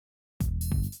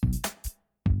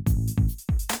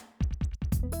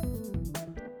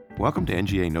Welcome to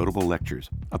NGA Notable Lectures,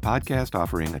 a podcast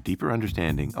offering a deeper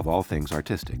understanding of all things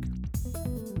artistic.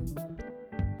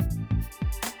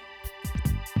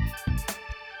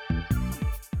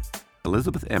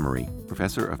 Elizabeth Emery,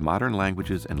 professor of modern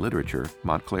languages and literature,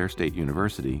 Montclair State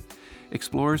University,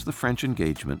 explores the French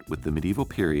engagement with the medieval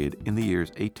period in the years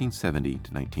 1870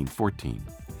 to 1914.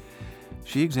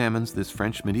 She examines this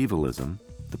French medievalism,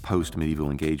 the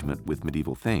post-medieval engagement with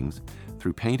medieval things,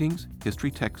 through paintings,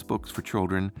 history textbooks for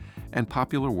children, and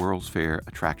popular World's Fair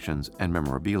attractions and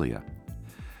memorabilia.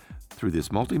 Through this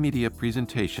multimedia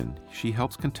presentation, she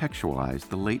helps contextualize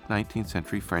the late 19th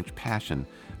century French passion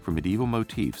for medieval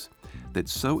motifs that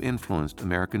so influenced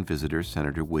American visitor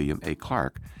Senator William A.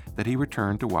 Clark that he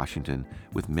returned to Washington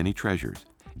with many treasures,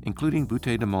 including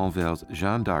Boutet de Monvel's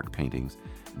Jeanne d'Arc paintings,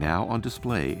 now on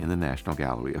display in the National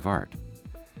Gallery of Art.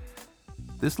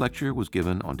 This lecture was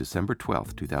given on December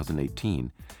 12,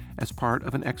 2018, as part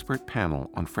of an expert panel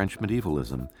on French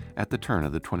medievalism at the turn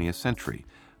of the 20th century,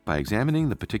 by examining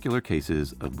the particular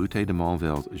cases of Boutet de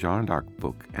Monvel's Jeanne d'Arc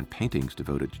book and paintings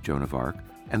devoted to Joan of Arc,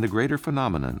 and the greater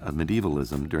phenomenon of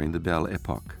medievalism during the Belle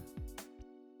Époque.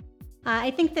 I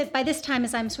think that by this time,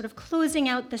 as I'm sort of closing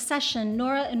out the session,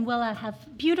 Nora and Willa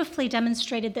have beautifully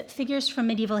demonstrated that figures from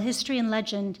medieval history and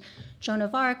legend, Joan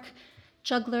of Arc,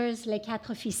 jugglers, Les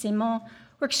Quatre Fils Aimants,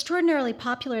 were extraordinarily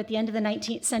popular at the end of the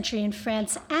 19th century in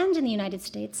France and in the United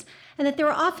States, and that they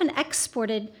were often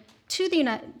exported to the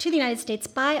United States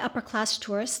by upper-class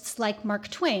tourists like Mark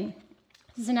Twain.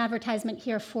 This is an advertisement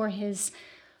here for his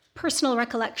Personal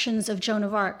Recollections of Joan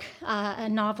of Arc, a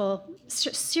novel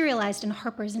serialized in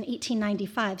Harper's in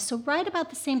 1895, so right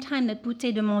about the same time that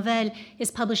Boutet de Monvel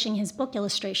is publishing his book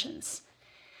illustrations.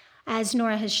 As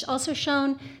Nora has also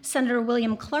shown, Senator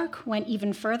William Clark went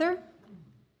even further.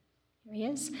 Here he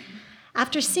is.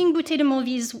 After seeing Boutet de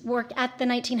Monvel's work at the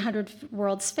 1900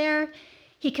 World's Fair,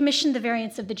 he commissioned the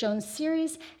variants of the Joan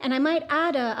series, and I might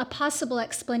add a possible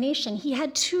explanation. He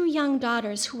had two young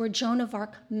daughters who were Joan of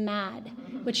Arc mad,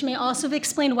 which may also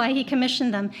explain why he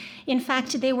commissioned them. In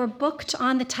fact, they were booked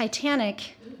on the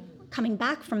Titanic, coming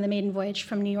back from the maiden voyage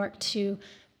from New York to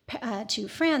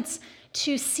France,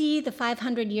 to see the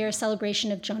 500-year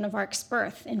celebration of Joan of Arc's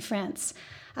birth in France.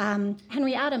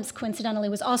 Henry Adams, coincidentally,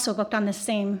 was also booked on the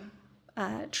same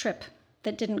trip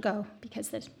that didn't go because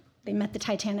they met the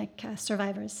Titanic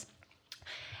survivors.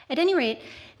 At any rate,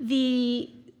 the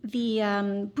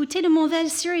Boutet de Monvel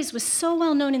series was so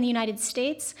well known in the United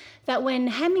States that when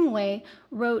Hemingway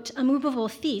wrote A Movable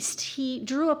Feast, he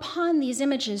drew upon these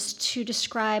images to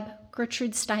describe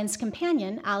Gertrude Stein's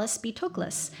companion, Alice B.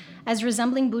 Toklas, as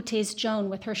resembling Boutet's Joan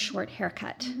with her short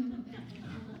haircut.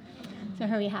 So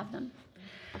here we have them.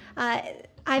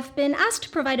 I've been asked to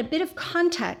provide a bit of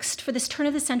context for this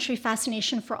turn-of-the-century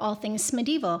fascination for all things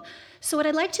medieval. So what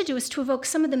I'd like to do is to evoke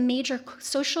some of the major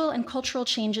social and cultural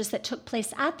changes that took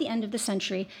place at the end of the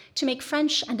century to make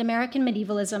French and American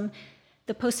medievalism,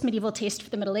 the post-medieval taste for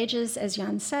the Middle Ages, as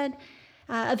Jan said,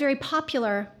 a very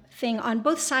popular thing on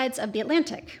both sides of the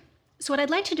Atlantic. So what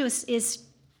I'd like to do is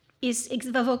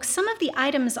evoke some of the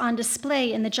items on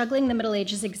display in the Juggling the Middle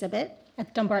Ages exhibit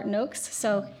at Dumbarton Oaks.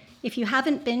 So if you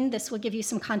haven't been, this will give you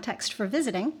some context for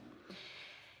visiting.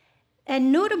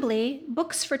 And notably,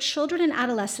 books for children and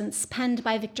adolescents penned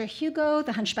by Victor Hugo,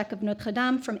 The Hunchback of Notre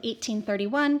Dame from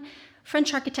 1831,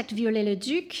 French architect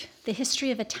Viollet-le-Duc, The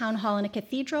History of a Town Hall and a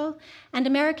Cathedral, and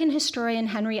American historian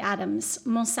Henry Adams,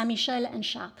 Mont Saint-Michel and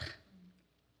Chartres,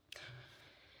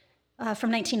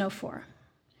 from 1904.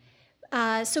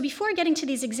 So before getting to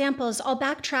these examples, I'll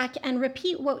backtrack and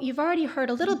repeat what you've already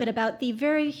heard a little bit about the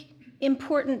very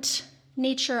important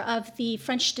nature of the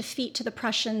French defeat to the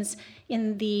Prussians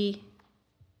in the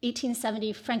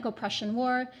 1870 Franco-Prussian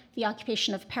War, the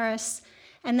occupation of Paris,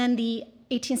 and then the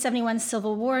 1871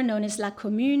 Civil War known as La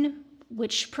Commune,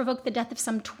 which provoked the death of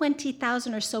some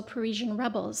 20,000 or so Parisian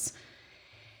rebels.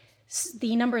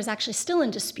 The number is actually still in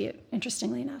dispute,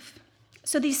 interestingly enough.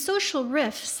 So these social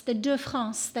rifts, the deux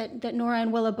France that Nora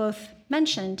and Willa both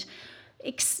mentioned,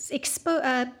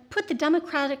 put the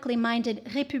democratically minded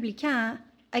républicains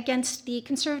against the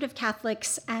conservative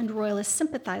Catholics and royalist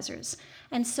sympathizers.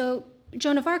 And so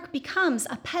Joan of Arc becomes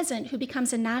a peasant who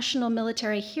becomes a national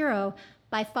military hero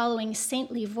by following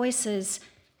saintly voices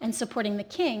and supporting the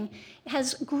king. It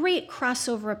has great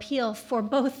crossover appeal for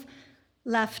both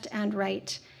left and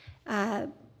right,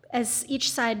 as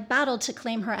each side battled to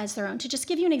claim her as their own. To just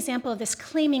give you an example of this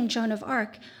claiming Joan of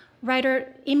Arc,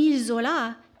 writer Émile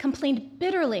Zola complained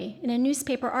bitterly in a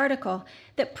newspaper article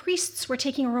that priests were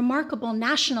taking a remarkable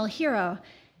national hero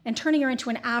and turning her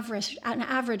into an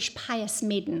average pious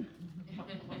maiden.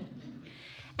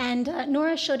 And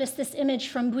Nora showed us this image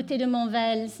from Boutet de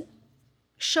Monvel's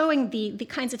showing the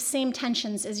kinds of same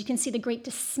tensions. As you can see, the great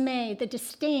dismay, the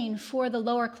disdain for the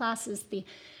lower classes, the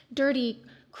dirty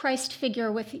Christ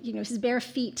figure with his bare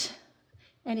feet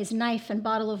and his knife and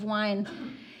bottle of wine,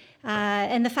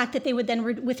 and the fact that they would then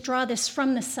withdraw this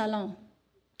from the salon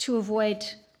to avoid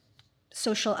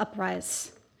social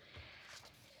uprise.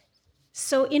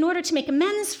 So in order to make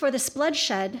amends for this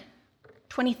bloodshed,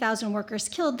 20,000 workers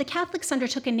killed, the Catholics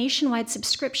undertook a nationwide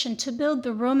subscription to build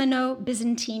the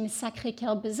Romano-Byzantine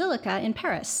Sacré-Cœur Basilica in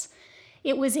Paris.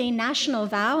 It was a national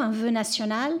vow, un vœu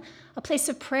national, a place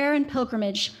of prayer and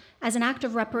pilgrimage as an act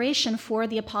of reparation for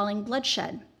the appalling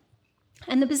bloodshed.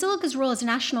 And the basilica's role as a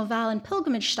national vow and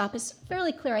pilgrimage stop is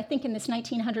fairly clear, I think, in this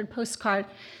 1900 postcard,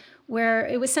 where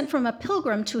it was sent from a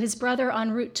pilgrim to his brother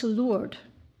en route to Lourdes.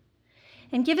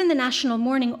 And given the national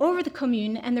mourning over the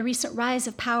Commune and the recent rise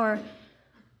of power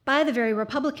by the very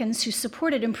Republicans who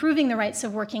supported improving the rights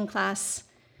of working class,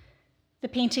 the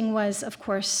painting was, of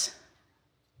course,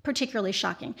 particularly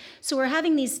shocking. So we're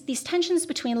having these tensions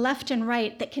between left and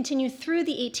right that continue through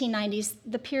the 1890s,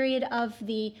 the period of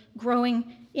the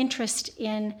growing interest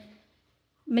in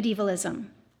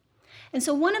medievalism. And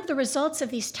so one of the results of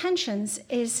these tensions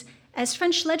is, as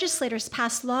French legislators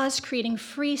passed laws creating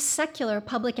free secular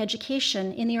public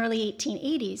education in the early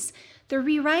 1880s, the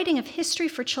rewriting of history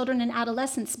for children and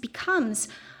adolescents becomes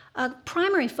a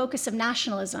primary focus of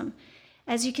nationalism.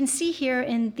 As you can see here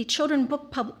in the children's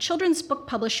book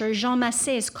publisher Jean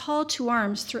Massey's call to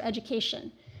arms through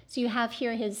education. So you have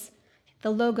here the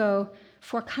logo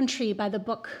for country by the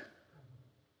book,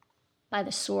 by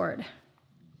the sword.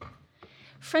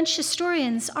 French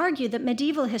historians argue that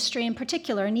medieval history in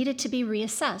particular needed to be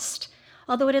reassessed,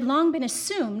 although it had long been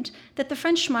assumed that the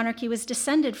French monarchy was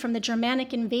descended from the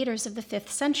Germanic invaders of the 5th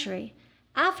century.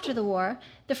 After the war,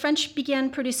 the French began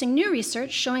producing new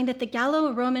research showing that the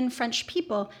Gallo-Roman French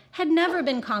people had never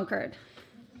been conquered.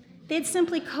 They had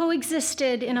simply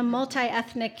coexisted in a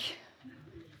multi-ethnic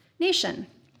nation.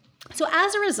 So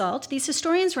as a result, these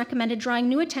historians recommended drawing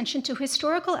new attention to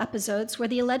historical episodes where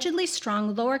the allegedly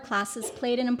strong lower classes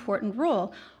played an important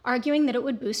role, arguing that it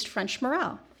would boost French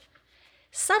morale.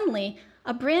 Suddenly,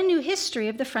 a brand new history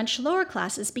of the French lower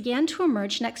classes began to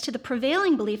emerge next to the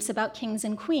prevailing beliefs about kings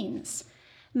and queens.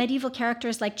 Medieval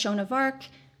characters like Joan of Arc,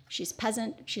 she's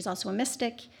peasant, she's also a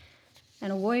mystic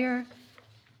and a warrior.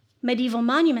 Medieval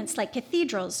monuments like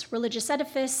cathedrals, religious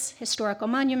edifice, historical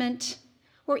monument,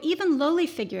 or even lowly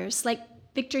figures like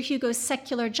Victor Hugo's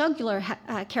secular jugular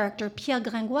character Pierre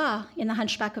Gringoire in The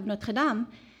Hunchback of Notre Dame.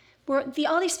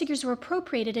 All these figures were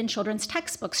appropriated in children's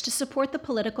textbooks to support the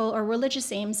political or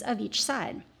religious aims of each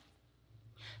side.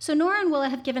 So Nora and Willa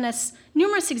have given us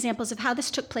numerous examples of how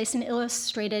this took place in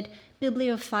illustrated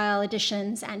bibliophile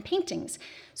editions and paintings.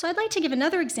 So I'd like to give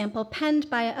another example penned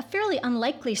by a fairly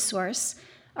unlikely source,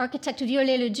 architect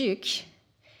Viollet-le-Duc,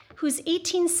 whose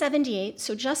 1878,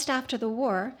 so just after the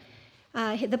war,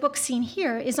 the book seen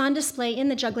here is on display in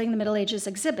the Juggling the Middle Ages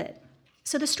exhibit.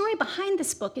 So the story behind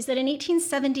this book is that in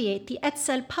 1878, the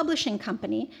Hetzel Publishing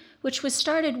Company, which was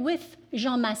started with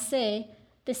Jean Massey,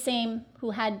 the same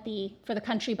who had For the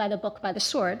Country by the Book, by the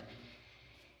Sword,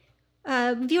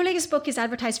 Violet's book is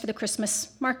advertised for the Christmas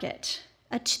market.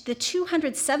 The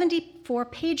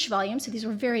 274-page volume, so these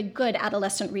were very good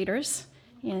adolescent readers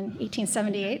in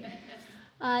 1878,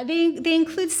 they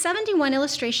include 71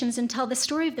 illustrations and tell the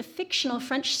story of the fictional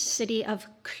French city of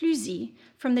Cluzy,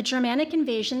 from the Germanic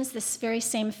invasions, this very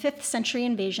same 5th century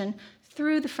invasion,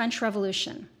 through the French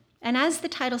Revolution. And as the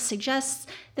title suggests,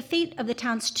 the fate of the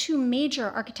town's two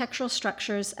major architectural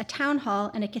structures, a town hall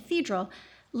and a cathedral,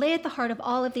 lay at the heart of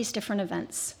all of these different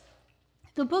events.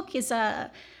 The book is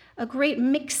a great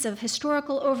mix of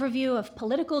historical overview, of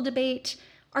political debate,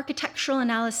 architectural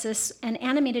analysis, and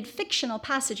animated fictional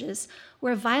passages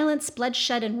where violence,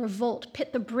 bloodshed, and revolt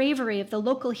pit the bravery of the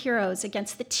local heroes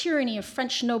against the tyranny of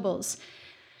French nobles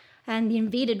and the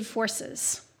invaded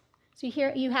forces. So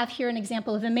you have here an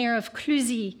example of the mayor of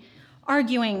Cluzy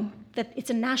arguing that it's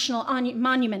a national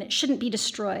monument, it shouldn't be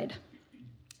destroyed.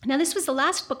 Now, this was the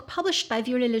last book published by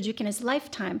Viollet-le-Duc in his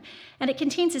lifetime, and it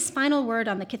contains his final word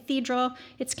on the cathedral,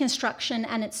 its construction,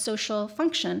 and its social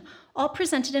function, all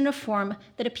presented in a form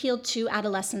that appealed to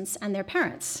adolescents and their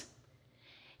parents.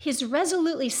 His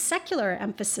resolutely secular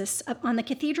emphasis on the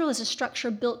cathedral as a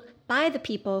structure built by the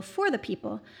people for the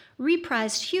people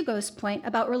reprised Hugo's point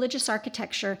about religious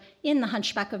architecture in The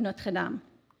Hunchback of Notre Dame.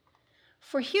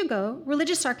 For Hugo,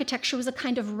 religious architecture was a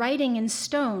kind of writing in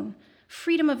stone,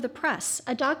 freedom of the press,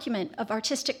 a document of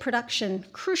artistic production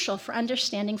crucial for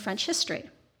understanding French history.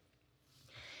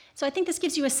 So I think this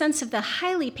gives you a sense of the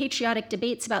highly patriotic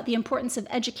debates about the importance of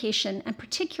education, and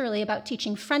particularly about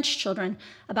teaching French children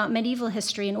about medieval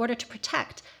history in order to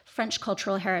protect French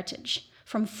cultural heritage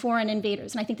from foreign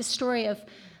invaders. And I think the story of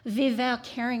Wever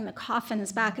carrying the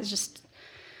coffins back is just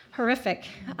horrific.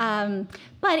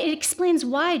 But it explains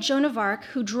why Joan of Arc,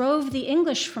 who drove the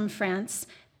English from France,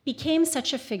 became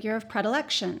such a figure of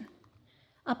predilection,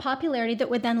 a popularity that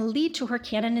would then lead to her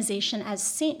canonization as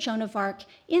Saint Joan of Arc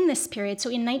in this period. So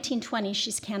in 1920,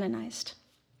 she's canonized.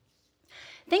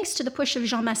 Thanks to the push of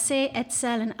Jean Massé,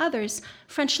 Hetzel, and others,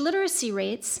 French literacy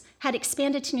rates had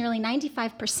expanded to nearly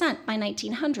 95% by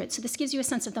 1900. So this gives you a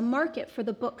sense of the market for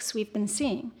the books we've been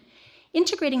seeing.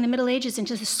 Integrating the Middle Ages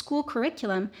into the school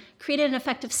curriculum created an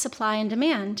effective supply and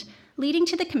demand, leading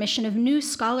to the commission of new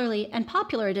scholarly and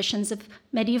popular editions of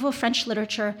medieval French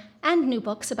literature and new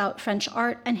books about French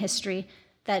art and history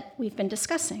that we've been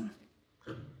discussing.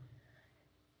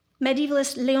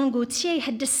 Medievalist Léon Gautier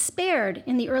had despaired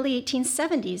in the early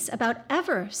 1870s about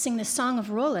ever seeing the Song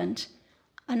of Roland,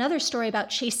 another story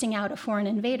about chasing out a foreign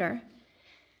invader.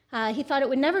 He thought it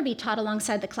would never be taught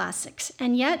alongside the classics,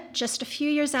 and yet, just a few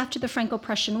years after the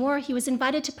Franco-Prussian War, he was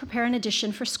invited to prepare an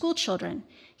edition for school children.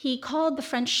 He called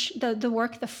the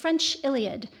work the French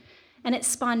Iliad, and it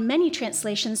spawned many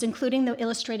translations, including the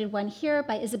illustrated one here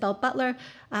by Isabel Butler,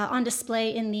 on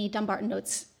display in the Dumbarton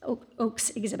Oaks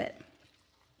exhibit.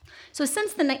 So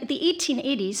since the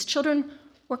 1880s, children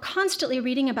were constantly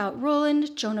reading about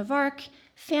Roland, Joan of Arc.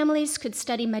 Families could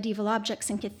study medieval objects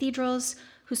in cathedrals,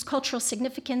 whose cultural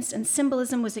significance and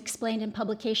symbolism was explained in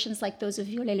publications like those of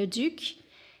Viollet-le-Duc,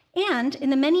 and in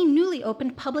the many newly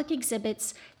opened public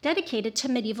exhibits dedicated to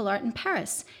medieval art in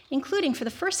Paris, including for the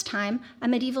first time a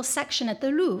medieval section at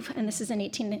the Louvre, and this is in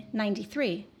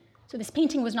 1893. So this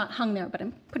painting was not hung there, but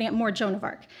I'm putting up more Joan of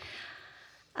Arc.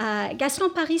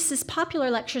 Gaston Paris's popular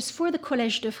lectures for the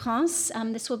Collège de France,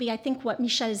 this will be, I think, what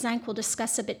Michel Zinc will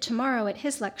discuss a bit tomorrow at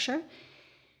his lecture.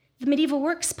 The medieval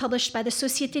works published by the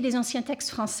Société des Anciens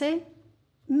Textes Français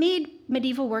made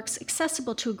medieval works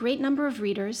accessible to a great number of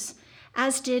readers,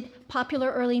 as did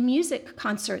popular early music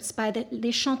concerts by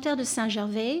Les Chanteurs de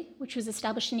Saint-Gervais, which was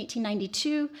established in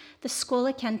 1892, the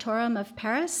Schola Cantorum of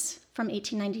Paris from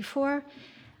 1894,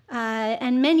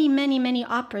 and many, many, many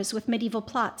operas with medieval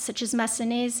plots, such as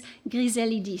Massenet's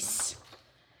Griselidis,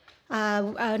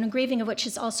 an engraving of which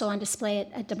is also on display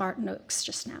at Dumbarton Oaks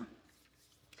just now.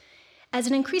 As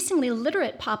an increasingly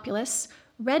literate populace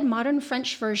read modern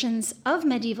French versions of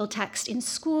medieval text in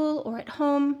school or at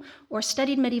home, or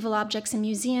studied medieval objects in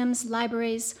museums,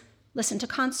 libraries, listened to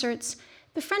concerts,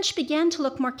 the French began to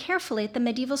look more carefully at the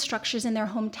medieval structures in their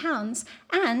hometowns,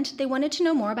 and they wanted to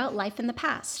know more about life in the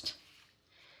past.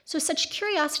 So such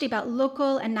curiosity about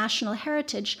local and national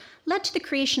heritage led to the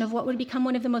creation of what would become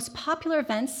one of the most popular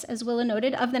events, as Willa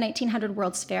noted, of the 1900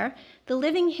 World's Fair, the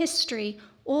Living History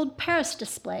Old Paris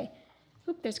display.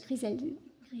 There's Griselidis.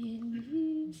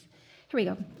 Here we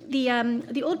go.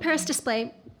 The Old Paris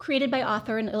display created by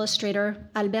author and illustrator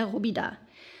Albert Robida.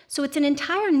 So it's an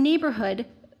entire neighborhood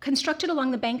constructed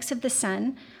along the banks of the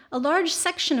Seine, a large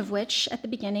section of which at the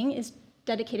beginning is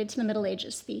dedicated to the Middle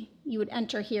Ages. You would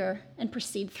enter here and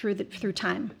proceed through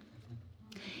time.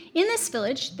 In this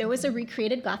village, there was a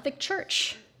recreated Gothic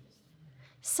church.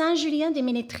 Saint-Julien des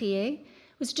Ménétriers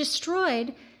was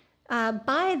destroyed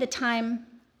by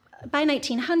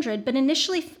 1900, but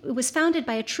initially it was founded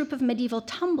by a troupe of medieval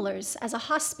tumblers as a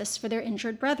hospice for their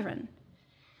injured brethren.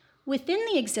 Within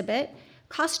the exhibit,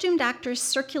 costumed actors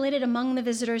circulated among the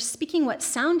visitors, speaking what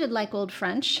sounded like Old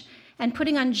French and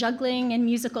putting on juggling and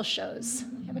musical shows.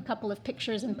 I have a couple of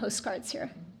pictures and postcards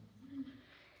here.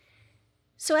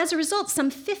 So as a result, some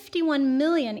 51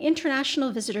 million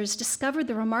international visitors discovered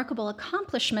the remarkable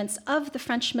accomplishments of the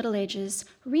French Middle Ages,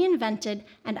 reinvented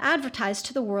and advertised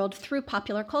to the world through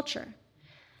popular culture.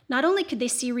 Not only could they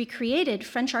see recreated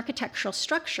French architectural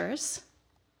structures,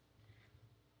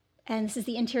 and this is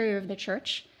the interior of the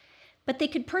church, but they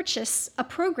could purchase a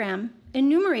program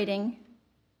enumerating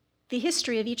the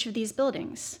history of each of these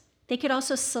buildings. They could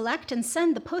also select and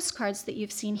send the postcards that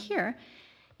you've seen here,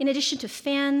 in addition to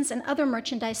fans and other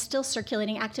merchandise still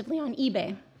circulating actively on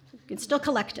eBay. You can still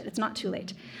collect it, it's not too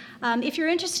late. If you're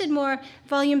interested more,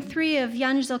 volume 3 of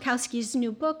Jan Zielkowski's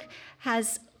new book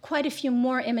has quite a few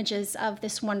more images of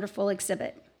this wonderful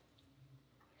exhibit.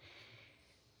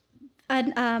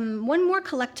 And, one more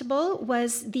collectible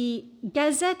was the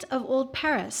Gazette of Old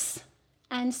Paris.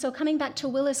 And so coming back to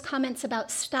Willa's comments about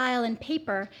style and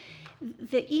paper,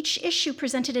 each issue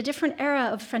presented a different era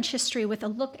of French history with a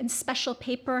look and special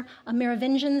paper, a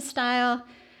Merovingian style,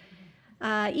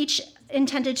 each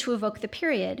intended to evoke the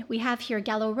period. We have here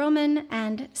Gallo-Roman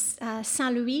and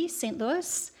Saint-Louis, St.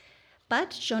 Louis,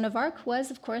 but Joan of Arc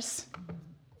was, of course,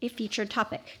 a featured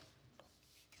topic.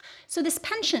 So this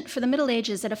penchant for the Middle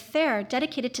Ages at a fair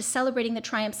dedicated to celebrating the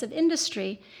triumphs of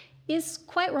industry is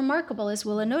quite remarkable, as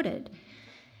Willa noted.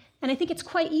 And I think it's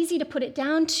quite easy to put it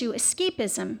down to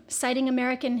escapism, citing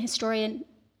American historian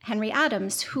Henry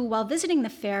Adams, who, while visiting the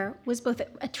fair, was both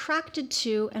attracted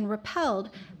to and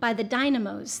repelled by the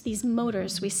dynamos, these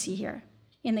motors we see here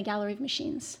in the Gallery of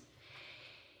Machines.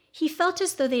 He felt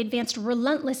as though they advanced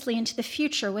relentlessly into the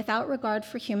future without regard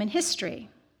for human history.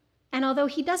 And although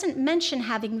he doesn't mention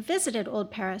having visited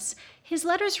Old Paris, his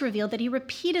letters reveal that he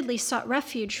repeatedly sought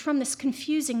refuge from this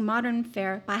confusing modern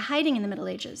fair by hiding in the Middle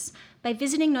Ages, by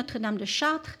visiting Notre-Dame de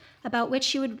Chartres, about which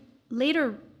he would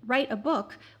later write a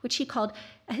book which he called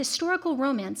A Historical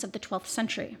Romance of the 12th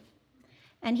Century.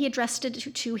 And he addressed it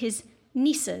to his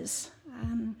nieces,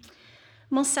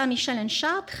 Mont Saint-Michel and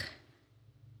Chartres,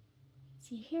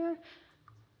 see here,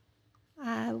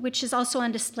 which is also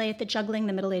on display at the Juggling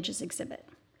the Middle Ages exhibit.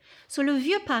 So Le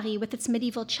Vieux Paris, with its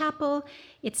medieval chapel,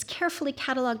 its carefully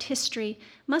cataloged history,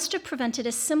 must have prevented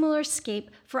a similar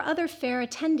escape for other fair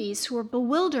attendees who were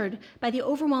bewildered by the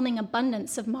overwhelming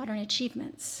abundance of modern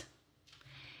achievements.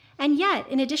 And yet,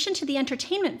 in addition to the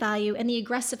entertainment value and the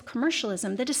aggressive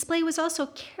commercialism, the display was also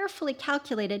carefully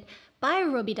calculated by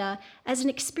Robida as an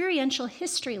experiential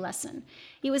history lesson.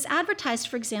 It was advertised,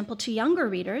 for example, to younger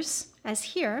readers, as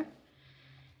here.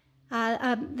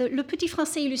 Le Petit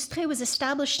Français Illustré was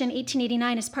established in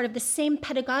 1889 as part of the same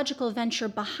pedagogical venture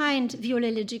behind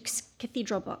Viollet-le-Duc's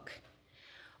cathedral book.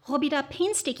 Robida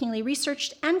painstakingly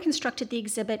researched and constructed the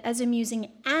exhibit as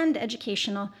amusing and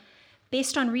educational,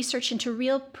 based on research into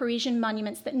real Parisian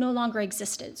monuments that no longer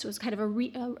existed. So it was kind of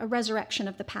a resurrection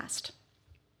of the past.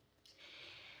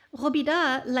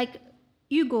 Robida, like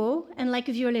Hugo and like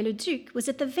Viollet-le-Duc, was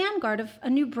at the vanguard of a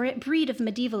new breed of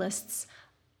medievalists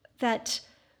that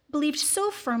believed so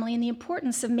firmly in the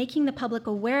importance of making the public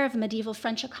aware of medieval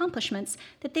French accomplishments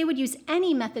that they would use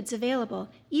any methods available,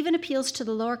 even appeals to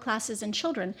the lower classes and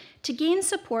children, to gain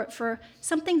support for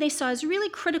something they saw as really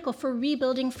critical for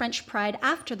rebuilding French pride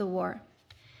after the war.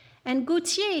 And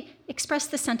Gautier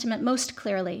expressed the sentiment most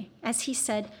clearly, as he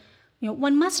said,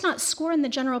 one must not scorn the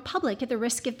general public at the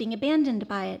risk of being abandoned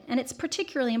by it, and it's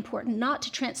particularly important not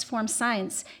to transform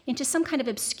science into some kind of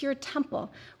obscure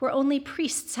temple where only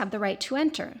priests have the right to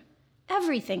enter.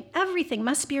 Everything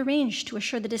must be arranged to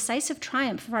assure the decisive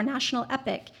triumph of our national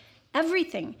epic.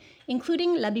 Everything,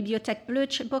 including La Bibliothèque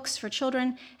Bleue books for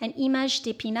children and Images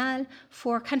d'Épinal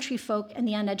for country folk and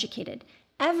the uneducated.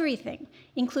 Everything,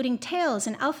 including tales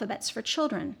and alphabets for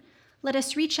children. Let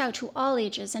us reach out to all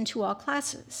ages and to all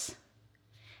classes.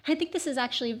 I think this is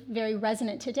actually very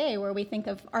resonant today, where we think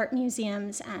of art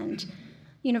museums and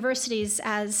universities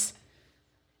as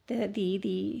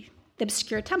the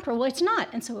obscure temple. Well, it's not,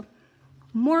 and so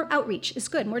more outreach is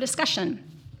good, more discussion.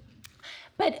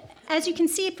 But as you can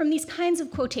see from these kinds of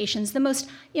quotations, the most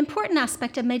important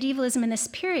aspect of medievalism in this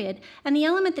period, and the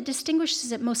element that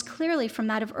distinguishes it most clearly from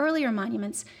that of earlier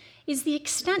monuments, is the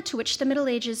extent to which the Middle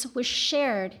Ages was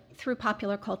shared through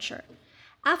popular culture.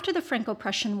 After the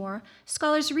Franco-Prussian War,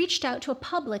 scholars reached out to a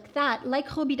public that, like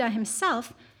Robida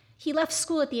himself, he left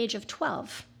school at the age of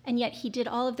 12, and yet he did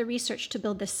all of the research to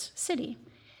build this city.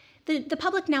 The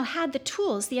public now had the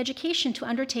tools, the education to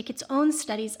undertake its own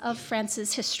studies of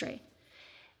France's history.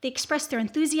 They expressed their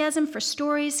enthusiasm for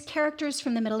stories, characters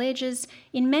from the Middle Ages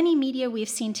in many media we've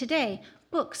seen today: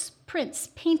 books, prints,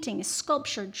 paintings,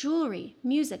 sculpture, jewelry,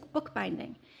 music,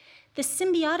 bookbinding. The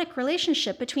symbiotic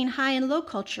relationship between high and low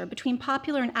culture, between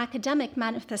popular and academic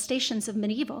manifestations of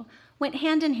medieval, went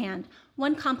hand in hand,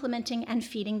 one complementing and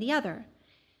feeding the other.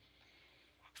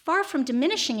 Far from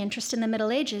diminishing interest in the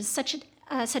Middle Ages, such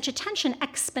attention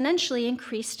exponentially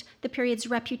increased the period's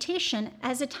reputation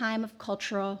as a time of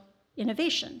cultural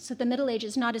innovation. So the Middle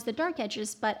Ages, not as the Dark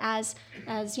Ages, but as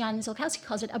Jan Ziolkowski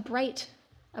calls it, a bright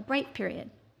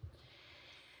period.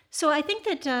 So I think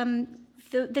that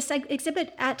this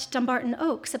exhibit at Dumbarton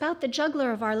Oaks about the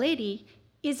juggler of Our Lady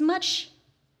is much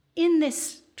in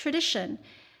this tradition.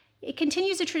 It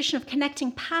continues a tradition of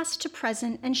connecting past to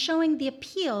present and showing the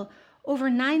appeal over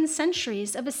 9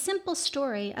 centuries of a simple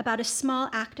story about a small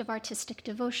act of artistic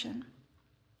devotion.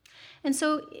 And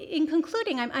so in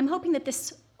concluding, I'm hoping that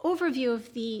this overview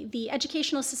of the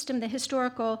educational system, the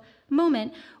historical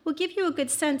moment, will give you a good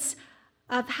sense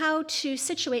of how to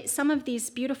situate some of these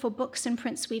beautiful books and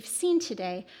prints we've seen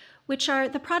today, which are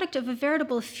the product of a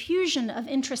veritable fusion of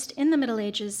interest in the Middle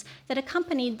Ages that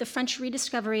accompanied the French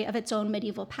rediscovery of its own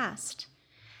medieval past.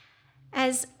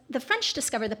 As the French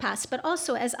discovered the past, but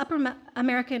also as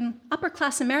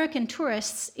upper-class American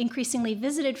tourists increasingly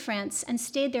visited France and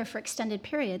stayed there for extended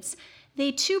periods,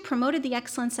 they too promoted the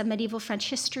excellence of medieval French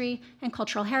history and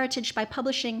cultural heritage by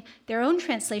publishing their own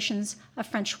translations of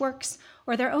French works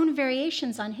or their own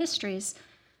variations on histories,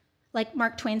 like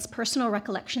Mark Twain's personal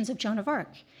recollections of Joan of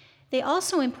Arc. They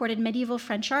also imported medieval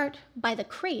French art by the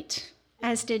crate,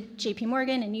 as did J.P.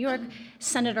 Morgan in New York,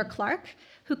 Senator Clark,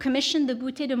 who commissioned the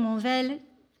Boutet de Monvel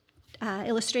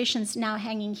illustrations now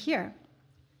hanging here.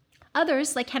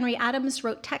 Others, like Henry Adams,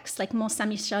 wrote texts like Mont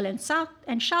Saint-Michel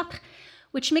and Chartres,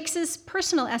 which mixes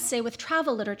personal essay with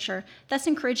travel literature, thus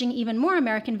encouraging even more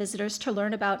American visitors to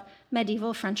learn about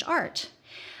medieval French art.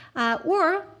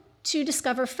 Or to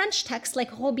discover French texts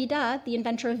like Robidat, the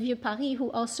inventor of Vieux Paris,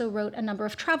 who also wrote a number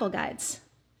of travel guides.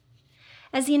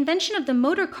 As the invention of the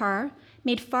motor car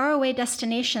made faraway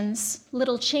destinations,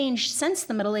 little changed since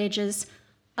the Middle Ages,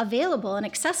 available and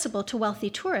accessible to wealthy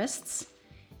tourists,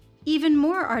 even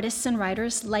more artists and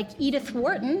writers like Edith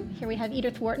Wharton, here we have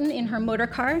Edith Wharton in her motor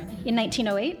car in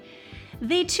 1908,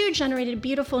 they too generated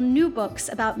beautiful new books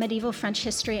about medieval French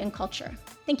history and culture.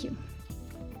 Thank you.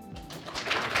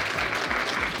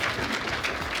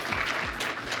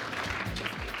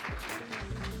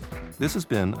 This has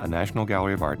been a National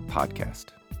Gallery of Art podcast.